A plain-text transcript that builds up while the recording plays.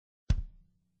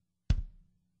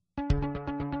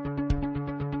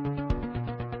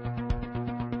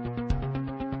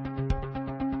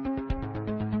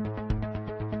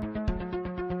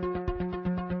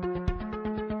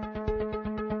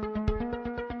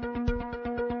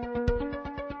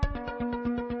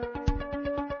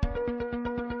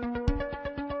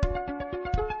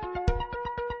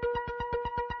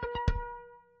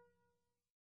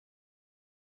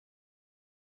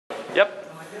Yep.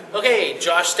 Okay,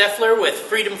 Josh Steffler with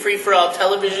Freedom Free for All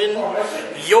Television,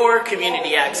 your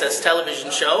community access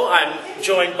television show. I'm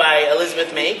joined by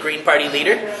Elizabeth May, Green Party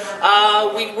leader.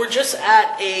 We were just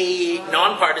at a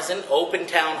nonpartisan open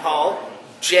town hall,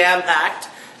 jam-packed,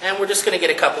 and we're just going to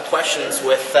get a couple questions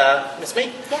with Ms.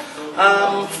 May.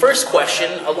 Yeah. First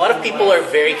question, a lot of people are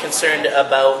very concerned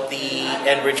about the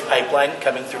Enbridge pipeline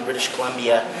coming through British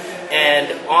Columbia.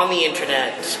 And on the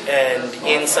internet and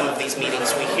in some of these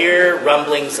meetings, we hear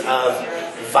rumblings of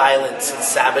violence and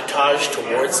sabotage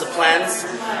towards the plans.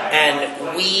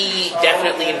 And we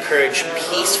definitely encourage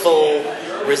peaceful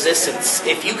resistance.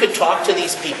 If you could talk to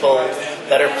these people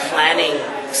that are planning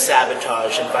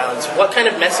sabotage and violence, what kind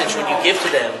of message would you give to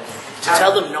them to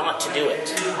tell them not to do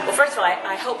it? Well, first of all,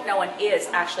 I hope no one is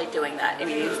actually doing that. I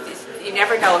mean, you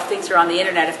never know if things are on the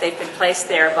internet, if they've been placed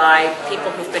there by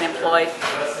people who've been employed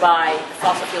by the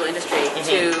fossil fuel industry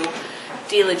to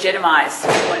delegitimize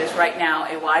what is right now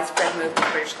a widespread movement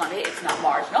in British Columbia. It's not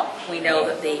marginal. We know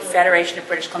that the Federation of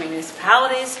British Columbia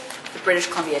Municipalities, the British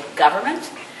Columbia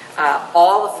government,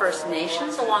 all the First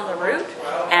Nations along the route,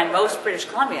 and most British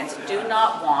Columbians do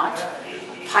not want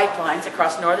pipelines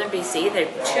across northern BC. They're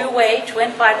two-way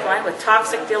twin pipeline with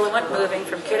toxic diluent moving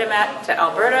from Kitimat to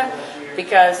Alberta.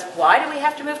 Because why do we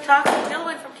have to move toxic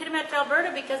diluent from Kitimat to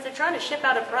Alberta? Because they're trying to ship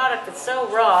out a product that's so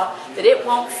raw that it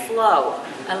won't flow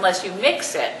unless you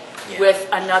mix it with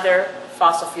another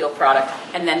fossil fuel product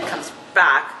and then comes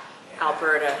back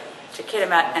Alberta to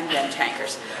Kitimat and then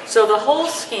tankers. So the whole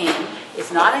scheme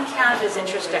is not in Canada's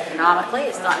interest economically,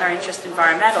 it's not in our interest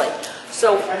environmentally.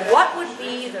 So what would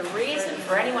be the reason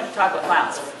for anyone to talk about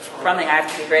violence? One thing I have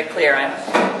to be very clear,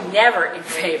 I'm never in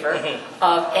favor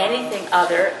of anything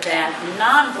other than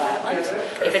non-violent.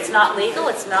 If it's not legal,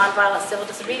 it's non-violent civil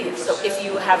disobedience. So if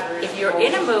you're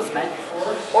in a movement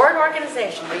or an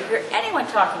organization where you hear anyone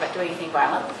talking about doing anything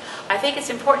violent, I think it's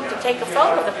important to take a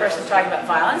photo of the person talking about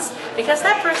violence, because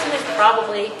that person is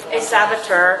probably a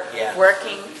saboteur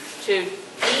working to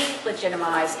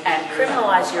delegitimize and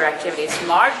criminalize your activities,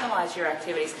 marginalize your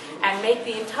activities, and make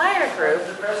the entire group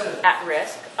at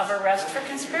risk of arrest for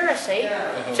conspiracy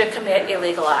to commit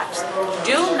illegal acts.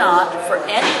 Do not, for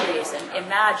any reason,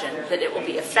 imagine that it will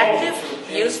be effective,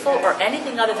 useful, or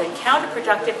anything other than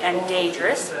counterproductive and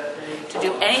dangerous to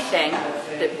do anything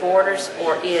that borders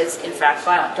or is, in fact,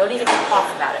 violent. Don't even talk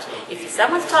about it. If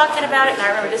someone's talking about it, and I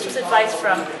remember this was advice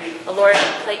from a lawyer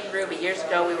named Clayton Ruby years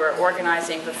ago, we were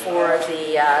organizing before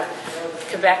the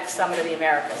Quebec Summit of the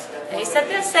Americas. And he said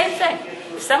this same thing.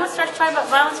 If someone starts talking about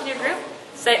violence in your group,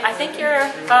 say, I think you're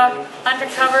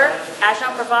undercover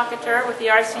agent provocateur with the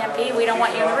RCMP. We don't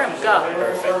want you in the room. Go.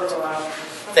 Perfect.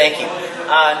 Thank you.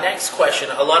 Next question.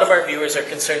 A lot of our viewers are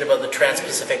concerned about the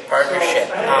Trans-Pacific Partnership.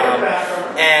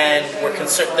 And we're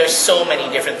concerned, there's so many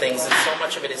different things and so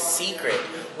much of it is secret.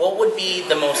 What would be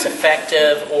the most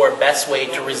effective or best way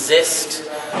to resist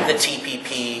the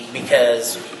TPP?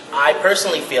 Because I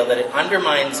personally feel that it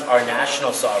undermines our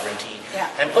national sovereignty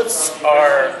and puts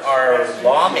our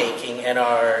lawmaking and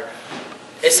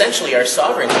essentially our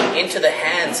sovereignty into the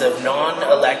hands of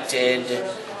non-elected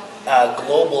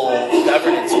global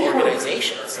governance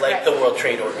organizations like the World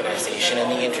Trade Organization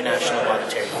and the International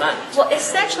Monetary Fund. Well,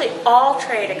 essentially all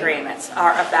trade agreements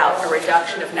are about a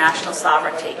reduction of national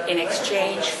sovereignty in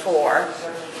exchange for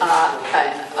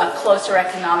a closer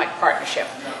economic partnership.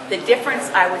 The difference,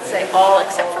 I would say, all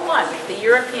except for one, the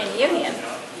European Union.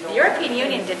 The European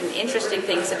Union did an interesting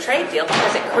thing as a trade deal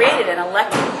because it created an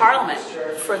elected parliament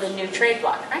for the new trade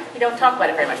bloc, right? We don't talk about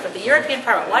it very much, but the European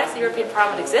Parliament, why does the European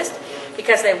Parliament exist?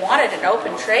 Because they wanted an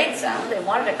open trade zone, they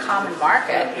wanted a common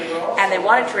market, and they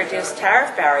wanted to reduce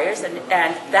tariff barriers, and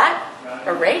that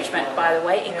arrangement, by the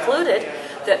way, included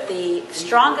that the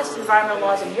strongest environmental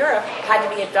laws in Europe had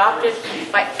to be adopted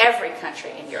by every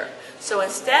country in Europe. So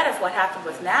instead of what happened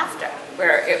with NAFTA,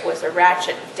 where it was a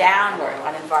ratchet downward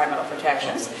on environmental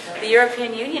protections, the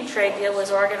European Union trade deal was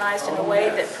organized in a way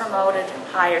that promoted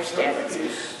higher standards.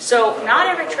 So not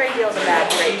every trade deal is a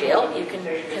bad trade deal. You can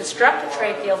construct a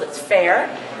trade deal that's fair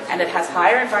and that has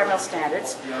higher environmental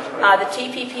standards. The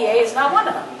TPPA is not one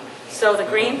of them. So the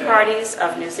Green parties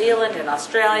of New Zealand and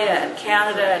Australia and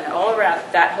Canada and all around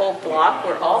that whole bloc,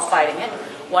 we're all fighting it.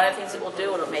 One of the things it will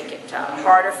do, it'll make it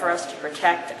harder for us to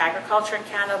protect agriculture in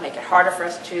Canada, make it harder for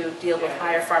us to deal with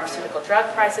higher pharmaceutical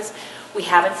drug prices. We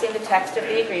haven't seen the text of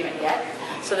the agreement yet.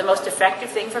 So the most effective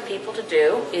thing for people to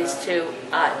do is to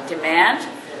demand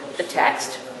the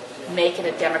text, make it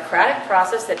a democratic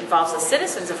process that involves the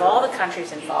citizens of all the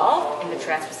countries involved in the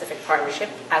Trans-Pacific Partnership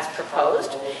as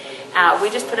proposed. We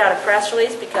just put out a press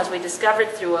release because we discovered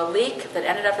through a leak that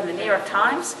ended up in the New York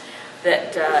Times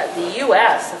that the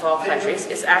U.S., of all countries,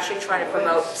 is actually trying to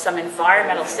promote some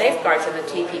environmental safeguards in the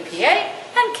TPPA,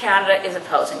 and Canada is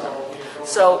opposing them.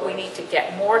 So we need to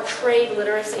get more trade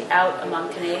literacy out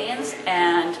among Canadians.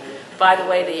 And by the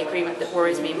way, the agreement that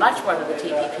worries me much more than the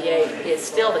TPPA is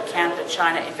still the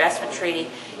Canada-China Investment Treaty.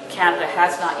 Canada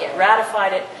has not yet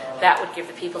ratified it. That would give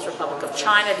the People's Republic of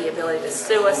China the ability to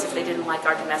sue us if they didn't like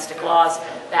our domestic laws.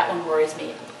 That one worries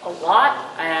me a lot,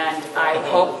 and I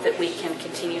hope that we can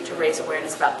continue to raise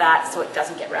awareness about that so it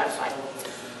doesn't get ratified.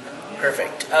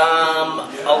 Perfect.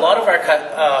 A lot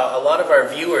of our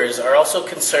viewers are also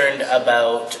concerned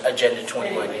about Agenda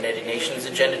 21, United Nations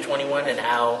Agenda 21, and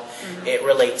how it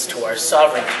relates to our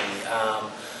sovereignty.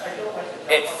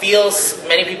 It feels,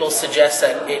 many people suggest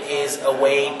that it is a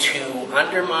way to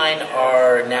undermine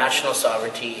our national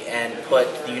sovereignty and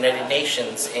put the United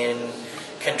Nations in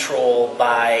control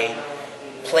by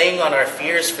playing on our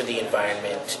fears for the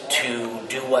environment to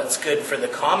do what's good for the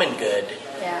common good,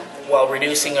 while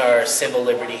reducing our civil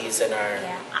liberties and our...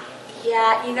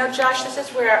 Yeah, you know, Josh, this is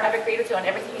where I've agreed with you on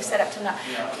everything you said up to now.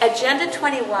 Agenda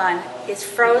 21 is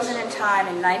frozen in time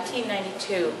in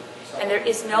 1992, and there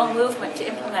is no movement to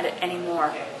implement it anymore.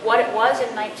 What it was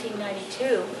in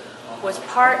 1992 was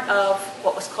part of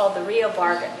what was called the Rio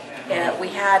Bargain. We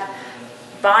had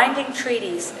binding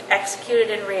treaties executed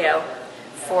in Rio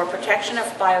for protection of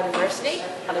biodiversity,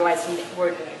 otherwise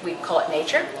we call it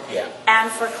nature, and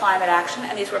for climate action.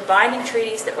 And these were binding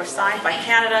treaties that were signed by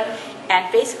Canada,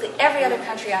 and basically every other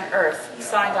country on Earth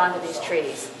signed on to these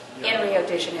treaties in Rio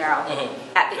de Janeiro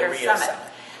at the Earth Summit.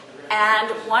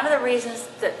 And one of the reasons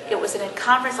that it was a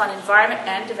conference on environment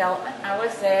and development, I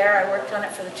was there, I worked on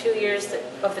it for the 2 years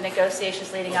of the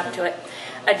negotiations leading up to it.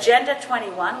 Agenda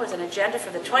 21 was an agenda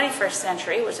for the 21st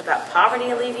century. It was about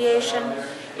poverty alleviation.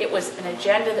 It was an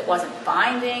agenda that wasn't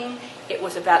binding. It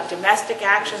was about domestic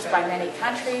actions by many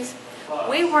countries.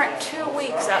 We weren't 2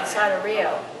 weeks outside of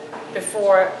Rio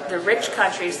before the rich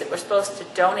countries that were supposed to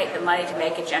donate the money to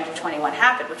make Agenda 21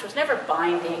 happen, which was never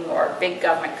binding or big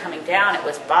government coming down. It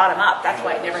was bottom up. That's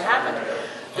why it never happened.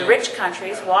 The rich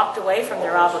countries walked away from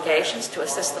their obligations to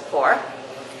assist the poor.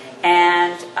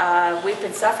 And we've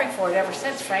been suffering for it ever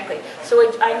since, frankly.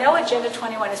 So I know Agenda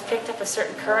 21 has picked up a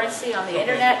certain currency on the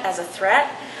internet as a threat.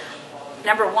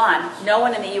 Number one, no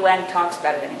one in the UN talks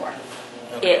about it anymore.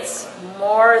 It's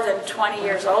more than 20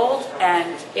 years old,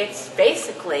 and it's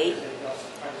basically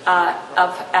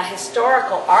a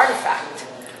historical artifact.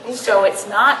 So it's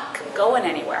not going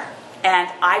anywhere. And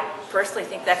I personally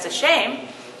think that's a shame.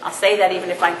 I'll say that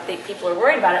even if I think people are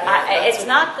worried about it. It's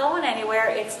not going anywhere.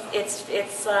 It's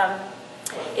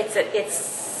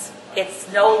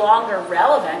no longer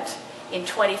relevant in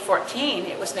 2014.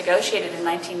 It was negotiated in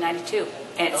 1992,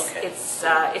 and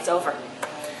it's over.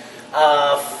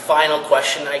 Final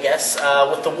question, I guess.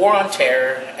 With the war on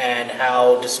terror and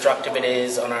how destructive it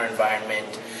is on our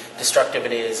environment, destructive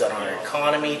it is on our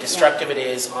economy, destructive it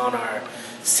is on our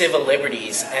civil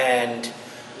liberties, and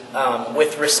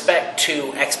with respect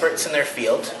to experts in their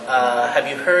field, have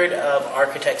you heard of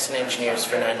Architects and Engineers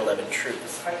for 9/11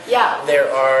 Truth? Yeah.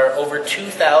 There are over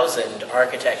 2,000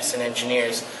 architects and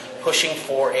engineers pushing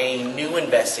for a new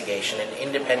investigation, an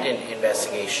independent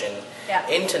investigation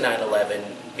into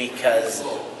 9/11, because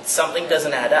something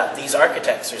doesn't add up. These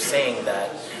architects are saying that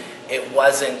it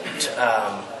wasn't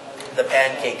the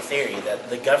pancake theory, that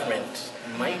the government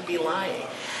might be lying.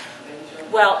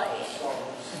 Well,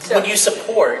 would you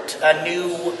support a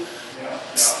new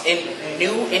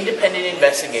independent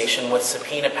investigation with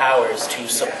subpoena powers to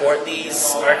support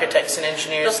these architects and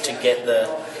engineers to get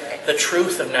the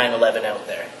truth of 9/11 out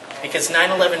there? Because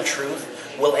 9/11 Truth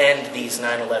will end these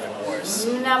 9/11 wars.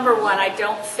 Number one, I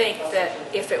don't think that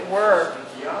if it were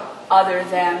other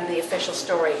than the official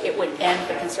story, it would end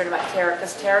the concern about terror,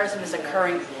 because terrorism is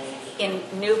occurring in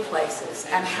new places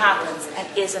and happens and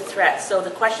is a threat. So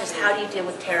the question is, how do you deal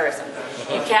with terrorism?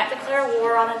 You can't declare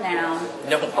war on a noun.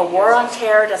 No. A war on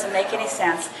terror doesn't make any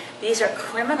sense. These are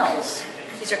criminals.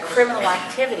 These are criminal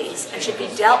activities and should be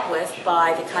dealt with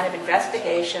by the kind of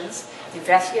investigations,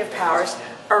 investigative powers,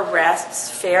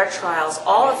 arrests, fair trials,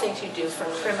 all the things you do for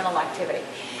criminal activity.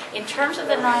 In terms of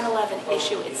the 9/11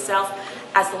 issue itself,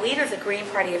 as the leader of the Green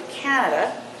Party of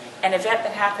Canada, an event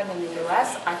that happened in the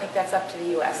U.S., I think that's up to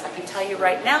the U.S. I can tell you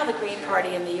right now, the Green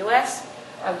Party in the U.S.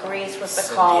 agrees with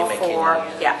the call for,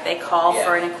 they call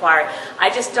for an inquiry. I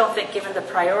just don't think, given the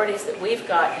priorities that we've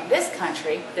got in this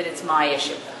country, that it's my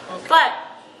issue. Okay. But,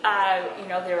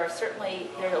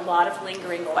 there are a lot of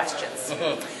lingering questions.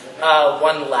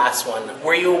 One last one.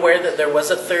 Were you aware that there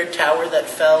was a third tower that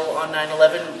fell on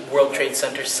 9/11, World Trade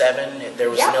Center 7?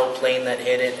 There was no plane that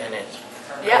hit it, and it...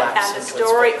 Yeah, collapse and the into its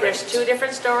story, footprint. there's two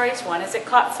different stories. One is it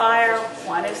caught fire.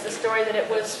 One is the story that it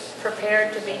was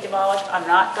prepared to be demolished. I'm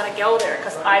not going to go there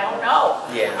because I don't know.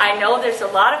 Yeah. I know there's a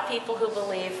lot of people who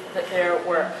believe that there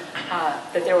were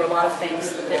a lot of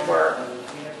things that were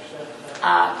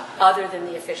other than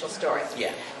the official story.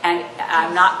 Yeah. And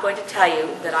I'm not going to tell you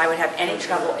that I would have any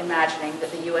trouble imagining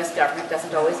that the U.S. government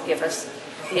doesn't always give us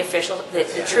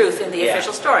the truth in the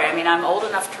official story. I mean, I'm old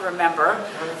enough to remember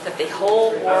that the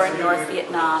whole war on North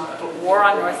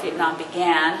Vietnam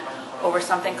began over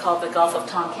something called the Gulf of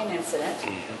Tonkin incident,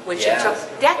 which it took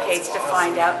decades to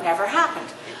find out never happened.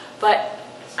 But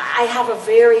I have a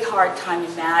very hard time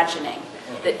imagining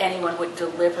that anyone would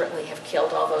deliberately have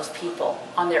killed all those people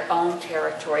on their own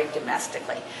territory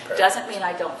domestically. Doesn't mean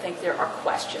I don't think there are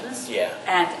questions. Yeah.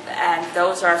 And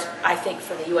those are, I think,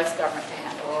 for the U.S. government to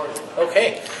handle.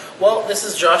 Okay. Well, this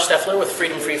is Josh Steffler with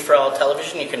Freedom Free for All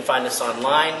Television. You can find us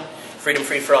online,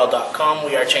 freedomfreeforall.com.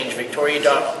 We are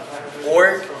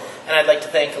changevictoria.org. And I'd like to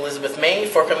thank Elizabeth May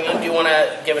for coming in. Do you want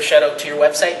to give a shout out to your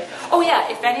website? Oh yeah,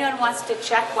 if anyone wants to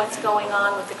check what's going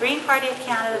on with the Green Party of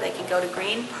Canada, they can go to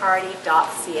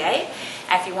greenparty.ca.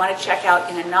 And if you want to check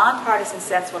out in a nonpartisan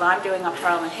sense what I'm doing on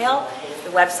Parliament Hill, the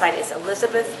website is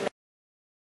Elizabeth